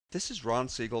This is Ron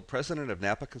Siegel, president of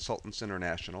Napa Consultants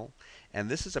International, and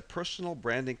this is a personal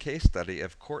branding case study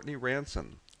of Courtney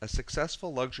Ranson, a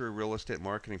successful luxury real estate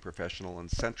marketing professional in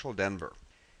central Denver.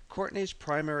 Courtney's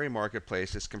primary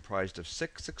marketplace is comprised of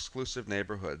 6 exclusive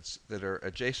neighborhoods that are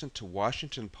adjacent to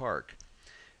Washington Park,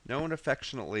 known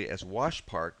affectionately as Wash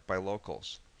Park by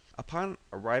locals. Upon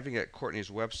arriving at Courtney's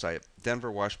website,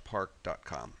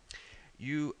 denverwashpark.com,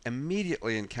 you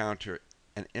immediately encounter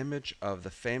an image of the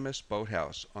famous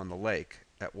boathouse on the lake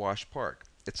at Wash Park.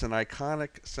 It's an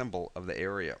iconic symbol of the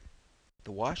area.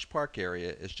 The Wash Park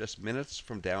area is just minutes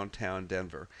from downtown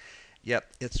Denver, yet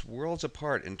it's worlds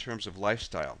apart in terms of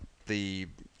lifestyle. The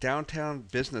downtown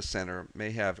business center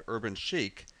may have urban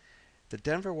chic. The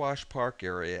Denver Wash Park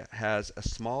area has a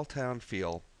small town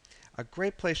feel, a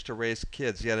great place to raise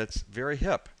kids, yet it's very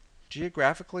hip.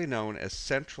 Geographically known as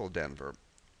Central Denver,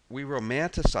 we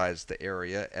romanticize the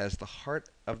area as the heart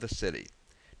of the city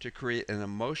to create an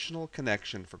emotional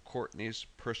connection for Courtney's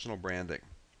personal branding.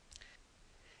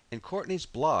 In Courtney's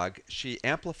blog, she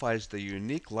amplifies the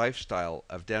unique lifestyle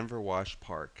of Denver Wash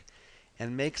Park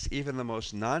and makes even the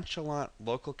most nonchalant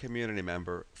local community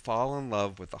member fall in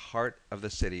love with the heart of the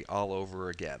city all over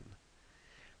again.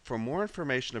 For more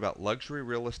information about luxury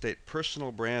real estate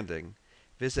personal branding,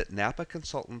 visit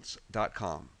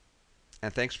napaconsultants.com.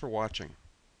 And thanks for watching.